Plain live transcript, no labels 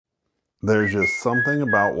There's just something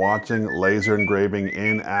about watching laser engraving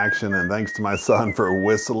in action, and thanks to my son for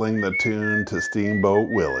whistling the tune to Steamboat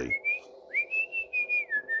Willie.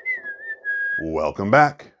 Welcome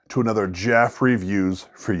back to another Jeff Reviews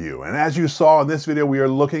for you. And as you saw in this video, we are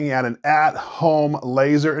looking at an at-home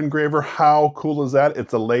laser engraver. How cool is that?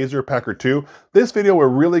 It's a LaserPecker 2. This video, we're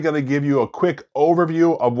really going to give you a quick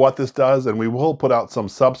overview of what this does, and we will put out some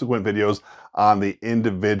subsequent videos on the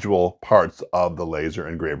individual parts of the laser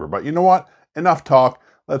engraver. But you know what? Enough talk.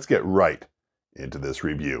 Let's get right into this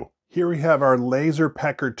review. Here we have our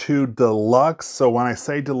LaserPecker 2 Deluxe. So when I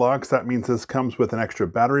say Deluxe, that means this comes with an extra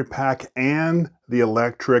battery pack and the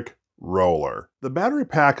electric roller. The battery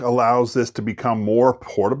pack allows this to become more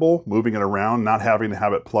portable, moving it around, not having to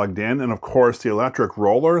have it plugged in. And of course, the electric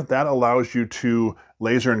roller, that allows you to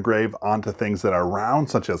laser engrave onto things that are round,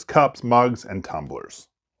 such as cups, mugs, and tumblers.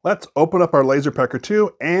 Let's open up our LaserPecker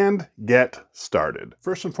 2 and get started.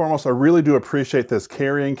 First and foremost, I really do appreciate this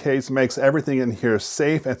carrying case. Makes everything in here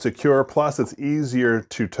safe and secure, plus it's easier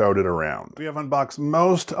to tote it around. We have unboxed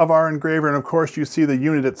most of our engraver, and of course you see the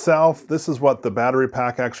unit itself. This is what the battery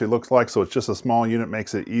pack actually looks like, so it's just a small unit,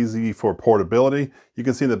 makes it easy for portability. You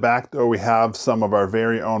can see in the back though we have some of our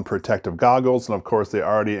very own protective goggles, and of course they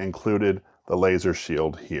already included the laser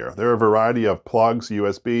shield here. There are a variety of plugs,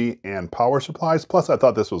 USB, and power supplies, plus I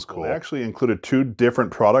thought this was cool. They actually included two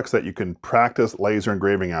different products that you can practice laser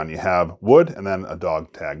engraving on. You have wood and then a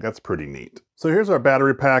dog tag. That's pretty neat. So here's our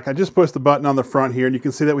battery pack. I just pushed the button on the front here, and you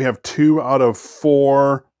can see that we have 2 out of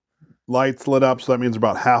 4 lights lit up, so that means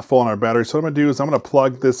about half full on our battery. So what I'm gonna do is I'm gonna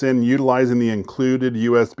plug this in utilizing the included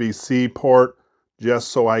USB-C port just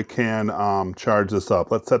so I can charge this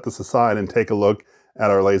up. Let's set this aside and take a look at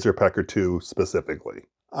our LaserPecker 2 specifically.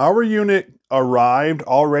 Our unit arrived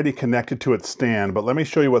already connected to its stand, but let me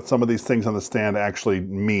show you what some of these things on the stand actually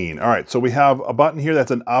mean. All right, so we have a button here that's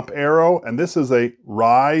an up arrow, and this is a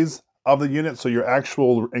rise of the unit, so your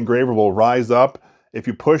actual engraver will rise up. If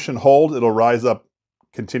you push and hold, it'll rise up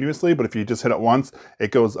continuously, but if you just hit it once,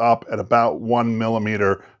 it goes up at about 1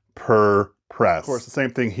 millimeter per press. Of course, the same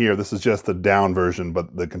thing here. This is just the down version,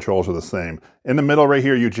 but the controls are the same. In the middle right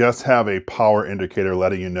here, you just have a power indicator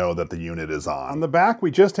letting you know that the unit is on. On the back,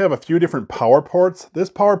 we just have a few different power ports. This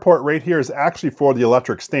power port right here is actually for the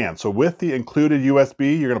electric stand. So with the included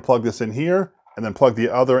USB, you're gonna plug this in here and then plug the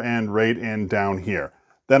other end right in down here.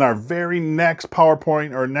 Then our very next power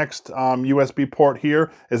point or next USB port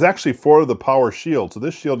here is actually for the power shield. So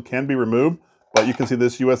this shield can be removed, but you can see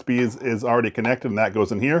this USB is already connected, and that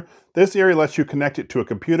goes in here. This area lets you connect it to a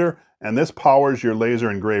computer, and this powers your laser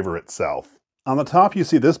engraver itself. On the top, you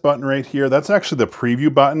see this button right here. That's actually the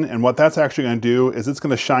preview button, and what that's actually going to do is it's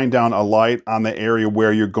going to shine down a light on the area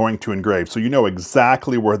where you're going to engrave, so you know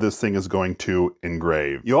exactly where this thing is going to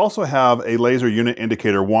engrave. You also have a laser unit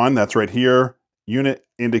indicator 1, that's right here. Unit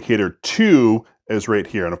indicator 2 is right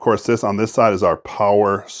here. And of course, this on this side is our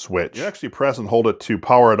power switch. You actually press and hold it to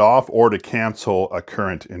power it off or to cancel a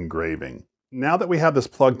current engraving. Now that we have this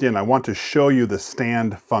plugged in, I want to show you the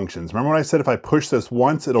stand functions. Remember when I said if I push this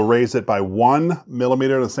once, it'll raise it by 1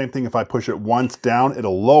 millimeter. The same thing, if I push it once down,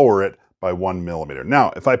 it'll lower it by 1 millimeter.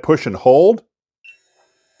 Now, if I push and hold,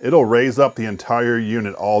 it'll raise up the entire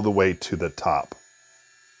unit all the way to the top.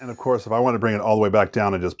 And of course, if I want to bring it all the way back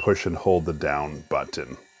down, I just push and hold the down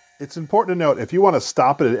button. It's important to note, if you want to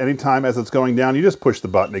stop it at any time as it's going down, you just push the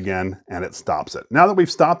button again and it stops it. Now that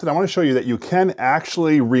we've stopped it, I want to show you that you can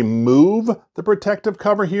actually remove the protective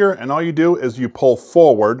cover here, and all you do is you pull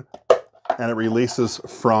forward and it releases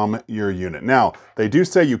from your unit. Now, they do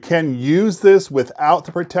say you can use this without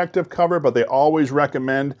the protective cover, but they always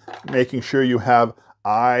recommend making sure you have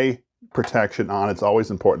eye protection on. It's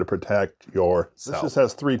always important to protect yourself. This just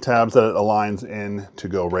has 3 tabs that it aligns in to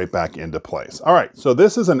go right back into place. All right, so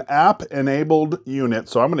this is an app-enabled unit.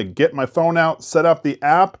 So I'm gonna get my phone out, set up the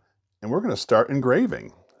app, and we're gonna start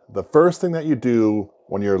engraving. The first thing that you do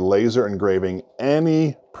when you're laser engraving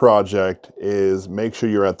any project is make sure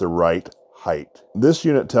you're at the right height. This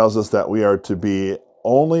unit tells us that we are to be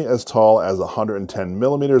only as tall as 110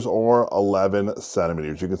 millimeters or 11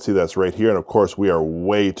 centimeters. You can see that's right here, and of course we are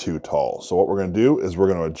way too tall. So what we're going to do is we're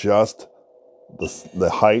going to adjust the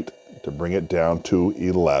height to bring it down to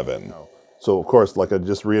 11. So of course, like I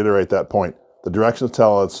just reiterate that point, the directions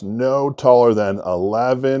tell us no taller than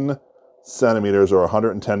 11 centimeters or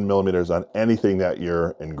 110 millimeters on anything that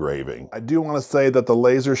you're engraving. I do want to say that the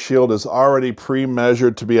laser shield is already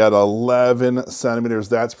pre-measured to be at 11 centimeters.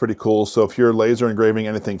 That's pretty cool. So if you're laser engraving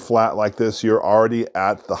anything flat like this, you're already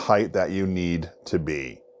at the height that you need to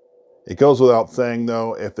be. It goes without saying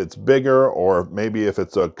though, if it's bigger or maybe if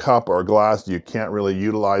it's a cup or a glass, you can't really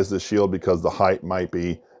utilize the shield because the height might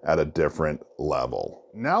be at a different level.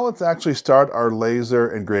 Now let's actually start our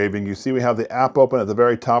laser engraving. You see we have the app open at the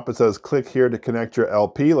very top. It says click here to connect your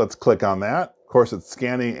LP. Let's click on that. Of course, it's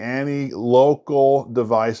scanning any local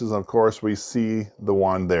devices. Of course, we see the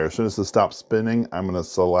one there. As soon as it stops spinning, I'm going to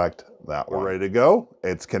select that one. We're ready to go.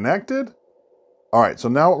 It's connected. All right, so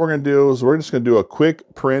now what we're going to do is we're just going to do a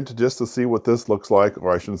quick print just to see what this looks like,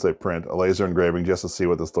 or I shouldn't say print, a laser engraving just to see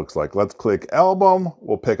what this looks like. Let's click album.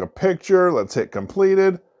 We'll pick a picture. Let's hit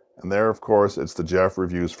completed. And there, of course, it's the Jeff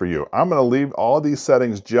Reviews for You. I'm going to leave all of these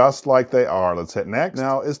settings just like they are. Let's hit next.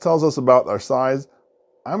 Now, it tells us about our size.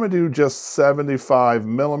 I'm going to do just 75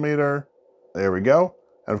 millimeter. There we go.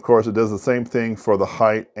 And of course, it does the same thing for the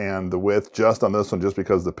height and the width just on this one, just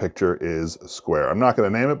because the picture is square. I'm not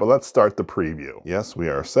going to name it, but let's start the preview. Yes, we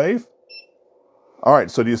are safe. All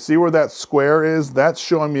right, so do you see where that square is? That's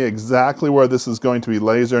showing me exactly where this is going to be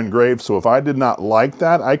laser engraved. So if I did not like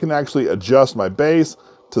that, I can actually adjust my base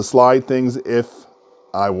to slide things if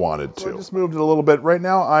I wanted to. So I just moved it a little bit. Right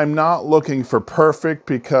now, I'm not looking for perfect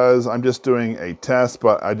because I'm just doing a test,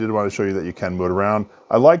 but I did want to show you that you can move it around.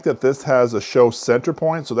 I like that this has a show center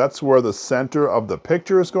point, so that's where the center of the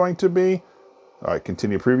picture is going to be. All right,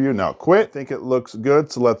 continue preview. Now quit. I think it looks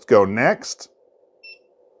good, so let's go next.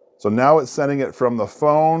 So now it's sending it from the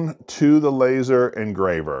phone to the laser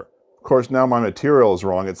engraver. Of course, now my material is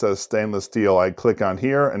wrong. It says stainless steel. I click on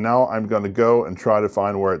here, and now I'm going to go and try to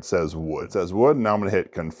find where it says wood. It says wood, and now I'm going to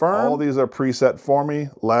hit confirm. All these are preset for me.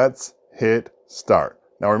 Let's hit start.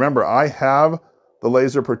 Now remember, I have the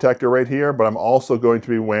laser protector right here, but I'm also going to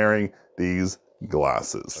be wearing these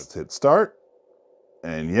glasses. Let's hit start,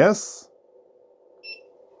 and yes.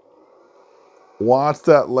 Watch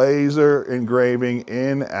that laser engraving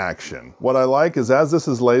in action. What I like is as this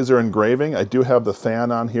is laser engraving, I do have the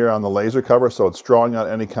fan on here on the laser cover, so it's drawing out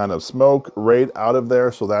any kind of smoke right out of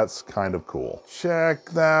there, so that's kind of cool. Check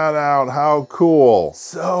that out, how cool.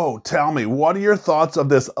 So tell me, what are your thoughts of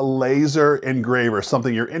this laser engraver?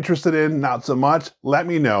 Something you're interested in, not so much? Let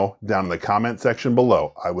me know down in the comment section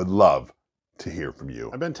below. I would love to hear from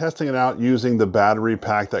you. I've been testing it out using the battery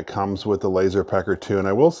pack that comes with the LaserPecker 2, and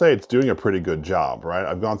I will say it's doing a pretty good job, right?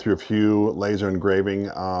 I've gone through a few laser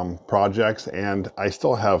engraving projects, and I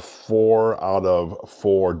still have 4 out of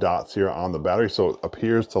 4 dots here on the battery, so it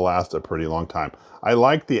appears to last a pretty long time. I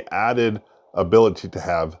like the added ability to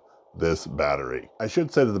have this battery. I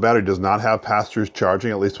should say that the battery does not have pass-through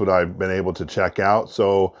charging, at least what I've been able to check out,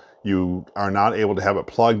 so you are not able to have it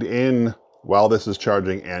plugged in while this is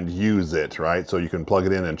charging and use it, right? So you can plug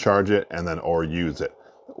it in and charge it and then or use it.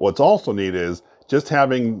 What's also neat is just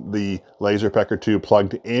having the LaserPecker 2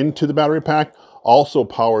 plugged into the battery pack also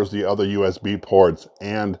powers the other USB ports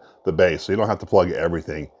and the base, so you don't have to plug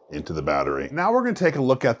everything into the battery. Now we're going to take a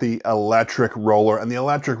look at the electric roller, and the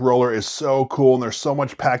electric roller is so cool and there's so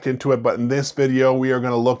much packed into it, but in this video we are going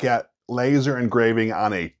to look at laser engraving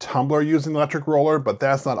on a tumbler using the electric roller, but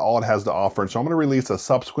that's not all it has to offer. And so I'm going to release a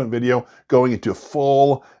subsequent video going into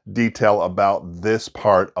full detail about this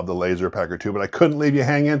part of the LaserPecker 2, but I couldn't leave you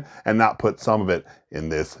hanging and not put some of it in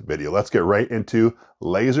this video. Let's get right into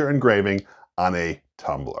laser engraving on a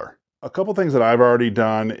tumbler. A couple things that I've already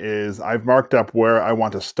done is I've marked up where I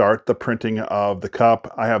want to start the printing of the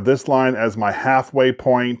cup. I have this line as my halfway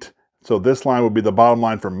point. So this line will be the bottom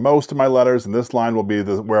line for most of my letters, and this line will be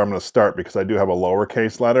where I'm going to start because I do have a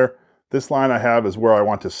lowercase letter. This line I have is where I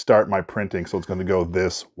want to start my printing, so it's going to go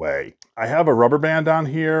this way. I have a rubber band on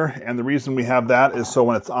here, and the reason we have that is so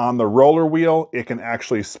when it's on the roller wheel, it can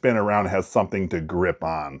actually spin around and has something to grip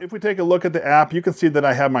on. If we take a look at the app, you can see that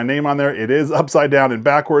I have my name on there. It is upside down and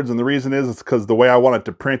backwards, and the reason is because the way I want it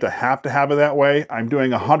to print, I have to have it that way. I'm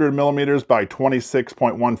doing 100 millimeters by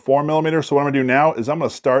 26.14 millimeters, so what I'm going to do now is I'm going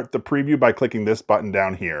to start the preview by clicking this button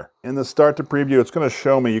down here. In the start to preview, it's going to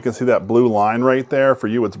show me, you can see that blue line right there. For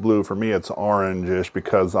you, it's blue. For me, it's orangish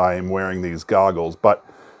because I'm wearing these goggles, but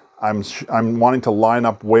I'm wanting to line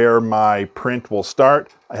up where my print will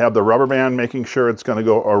start. I have the rubber band making sure it's going to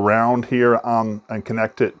go around here and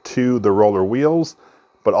connect it to the roller wheels,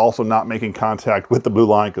 but also not making contact with the blue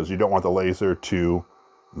line because you don't want the laser to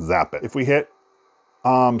zap it. If we hit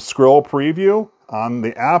scroll preview on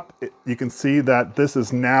the app, you can see that this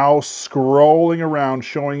is now scrolling around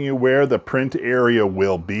showing you where the print area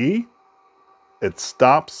will be. It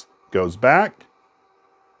stops, goes back.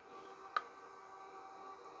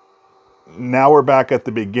 Now we're back at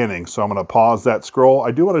the beginning, so I'm going to pause that scroll.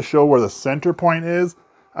 I do want to show where the center point is.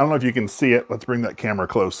 I don't know if you can see it. Let's bring that camera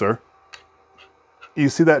closer. You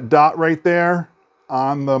see that dot right there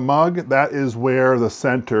on the mug? That is where the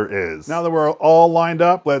center is. Now that we're all lined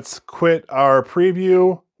up, let's quit our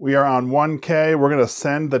preview. We are on 1K. We're gonna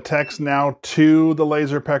send the text now to the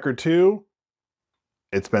LaserPecker 2.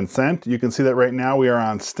 It's been sent. You can see that right now we are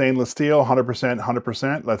on stainless steel, 100%,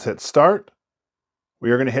 100%. Let's hit start. We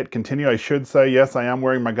are gonna hit continue. I should say, yes, I am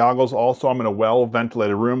wearing my goggles. Also, I'm in a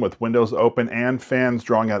well-ventilated room with windows open and fans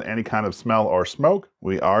drawing out any kind of smell or smoke.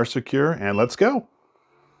 We are secure, and let's go.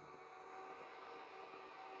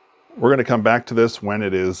 We're gonna come back to this when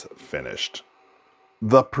it is finished.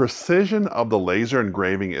 The precision of the laser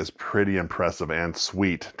engraving is pretty impressive and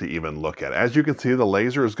sweet to even look at. As you can see, the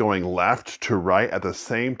laser is going left to right at the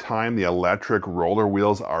same time the electric roller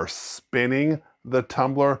wheels are spinning the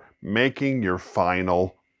tumbler, making your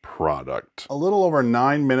final product. A little over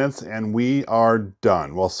 9 minutes and we are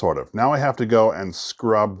done. Well, sort of. Now I have to go and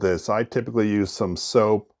scrub this. I typically use some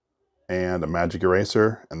soap and a magic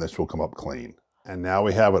eraser, and this will come up clean. And now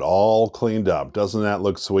we have it all cleaned up. Doesn't that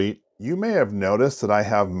look sweet? You may have noticed that I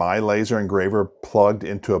have my laser engraver plugged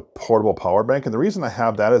into a portable power bank. And the reason I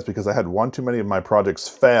have that is because I had one too many of my projects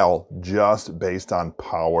fail just based on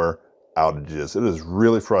power outages. It is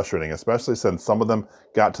really frustrating, especially since some of them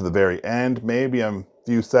got to the very end, maybe a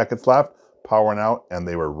few seconds left, powering out, and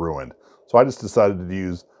they were ruined. So I just decided to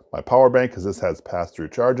use my power bank because this has pass-through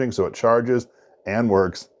charging, so it charges and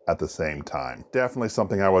works at the same time. Definitely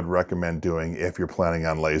something I would recommend doing if you're planning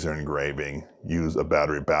on laser engraving. Use a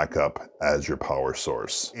battery backup as your power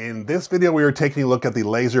source. In this video, we are taking a look at the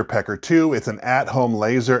LaserPecker 2. It's an at-home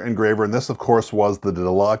laser engraver, and this, of course, was the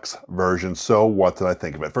deluxe version. So what did I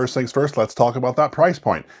think of it? First things first, let's talk about that price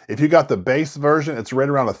point. If you got the base version, it's right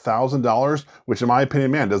around $1,000, which in my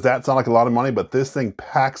opinion, man, does that sound like a lot of money? But this thing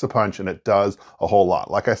packs a punch, and it does a whole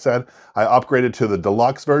lot. Like I said, I upgraded to the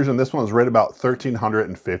deluxe version. This one was right about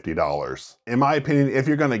 $1,350. In my opinion, if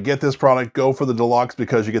you're gonna get this product, go for the deluxe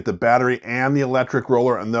because you get the battery and the electric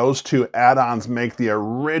roller, and those two add-ons make the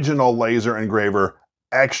original laser engraver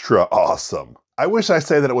extra awesome. I wish I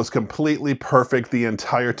say that it was completely perfect the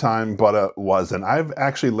entire time, but it wasn't. I've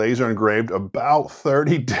actually laser engraved about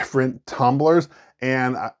 30 different tumblers,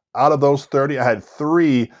 and out of those 30, I had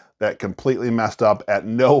 3 that completely messed up at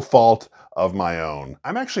no fault of my own.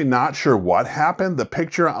 I'm actually not sure what happened. The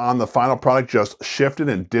picture on the final product just shifted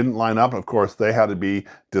and didn't line up. Of course, they had to be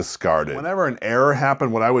discarded. Whenever an error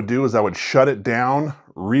happened, what I would do is I would shut it down,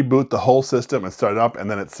 reboot the whole system and start it up, and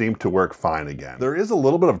then it seemed to work fine again. There is a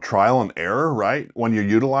little bit of trial and error, right? When you're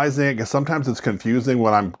utilizing it, because sometimes it's confusing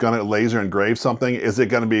when I'm gonna laser engrave something. Is it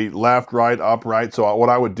gonna be left, right, up, right? So what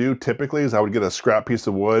I would do typically is I would get a scrap piece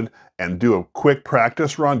of wood and do a quick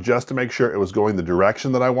practice run just to make sure it was going the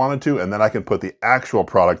direction that I wanted to, and then I can put the actual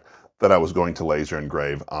product that I was going to laser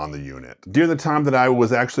engrave on the unit. During the time that I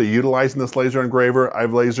was actually utilizing this laser engraver,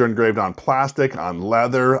 I've laser engraved on plastic, on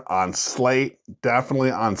leather, on slate, definitely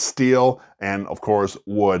on steel, and of course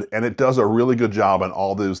wood, and it does a really good job on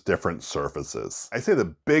all those different surfaces. I say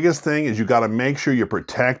the biggest thing is you gotta make sure you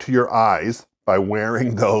protect your eyes by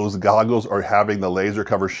wearing those goggles or having the laser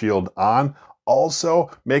cover shield on. Also,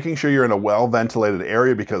 making sure you're in a well-ventilated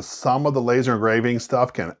area because some of the laser engraving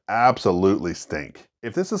stuff can absolutely stink.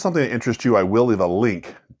 If this is something that interests you, I will leave a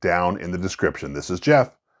link down in the description. This is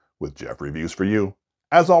Jeff with Jeff Reviews for You.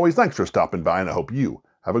 As always, thanks for stopping by, and I hope you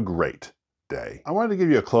have a great day. I wanted to give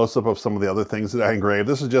you a close-up of some of the other things that I engraved.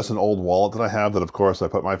 This is just an old wallet that I have that, of course, I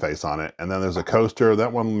put my face on it. And then there's a coaster.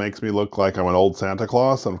 That one makes me look like I'm an old Santa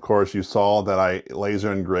Claus. And of course, you saw that I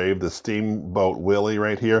laser engraved the Steamboat Willie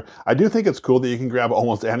right here. I do think it's cool that you can grab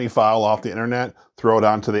almost any file off the internet, throw it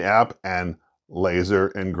onto the app, and laser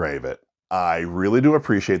engrave it. I really do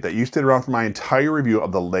appreciate that you stayed around for my entire review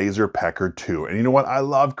of the LaserPecker 2. And you know what? I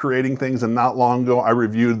love creating things, and not long ago I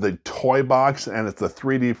reviewed the toy box, and it's a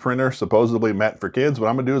 3D printer supposedly meant for kids. What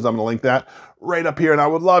I'm gonna do is I'm gonna link that right up here, and I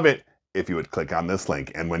would love it if you would click on this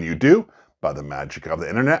link. And when you do, by the magic of the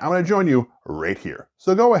internet, I'm gonna join you right here.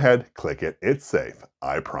 So go ahead, click it. It's safe,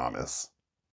 I promise.